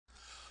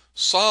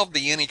Solve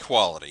the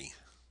inequality.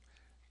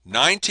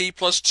 9t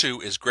plus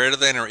 2 is greater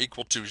than or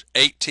equal to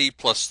 8t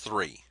plus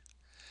 3.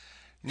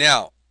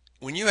 Now,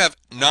 when you have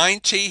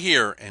 9t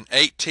here and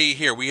 8t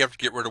here, we have to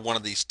get rid of one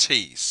of these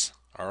t's.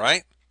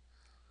 Alright?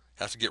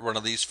 Have to get rid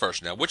of these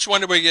first. Now, which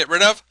one do we get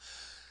rid of?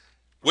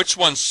 Which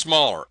one's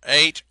smaller,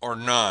 8 or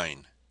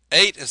 9?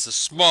 8 is the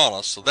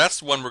smallest, so that's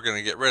the one we're going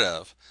to get rid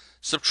of.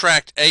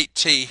 Subtract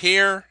 8t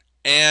here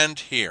and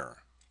here.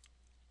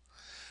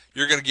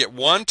 You're going to get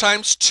 1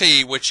 times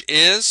t, which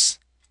is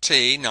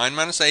t. 9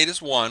 minus 8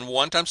 is 1.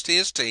 1 times t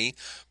is t.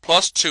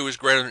 Plus 2 is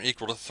greater than or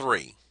equal to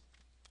 3.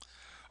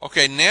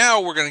 Okay,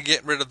 now we're going to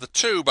get rid of the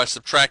 2 by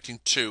subtracting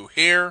 2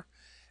 here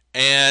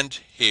and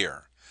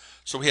here.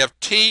 So we have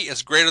t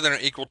is greater than or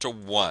equal to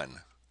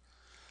 1.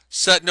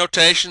 Set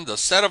notation, the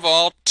set of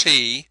all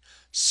t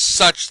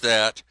such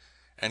that,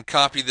 and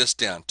copy this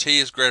down. T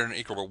is greater than or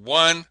equal to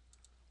 1.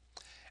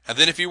 And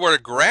then if you were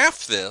to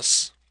graph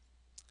this,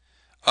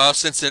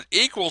 since it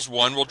equals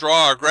 1, we'll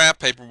draw our graph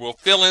paper. We'll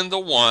fill in the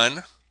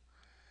 1.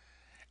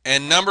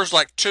 And numbers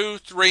like 2,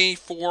 3,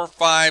 4,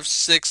 5,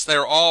 6,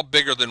 they're all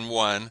bigger than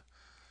 1.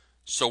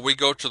 So we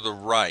go to the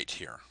right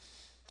here.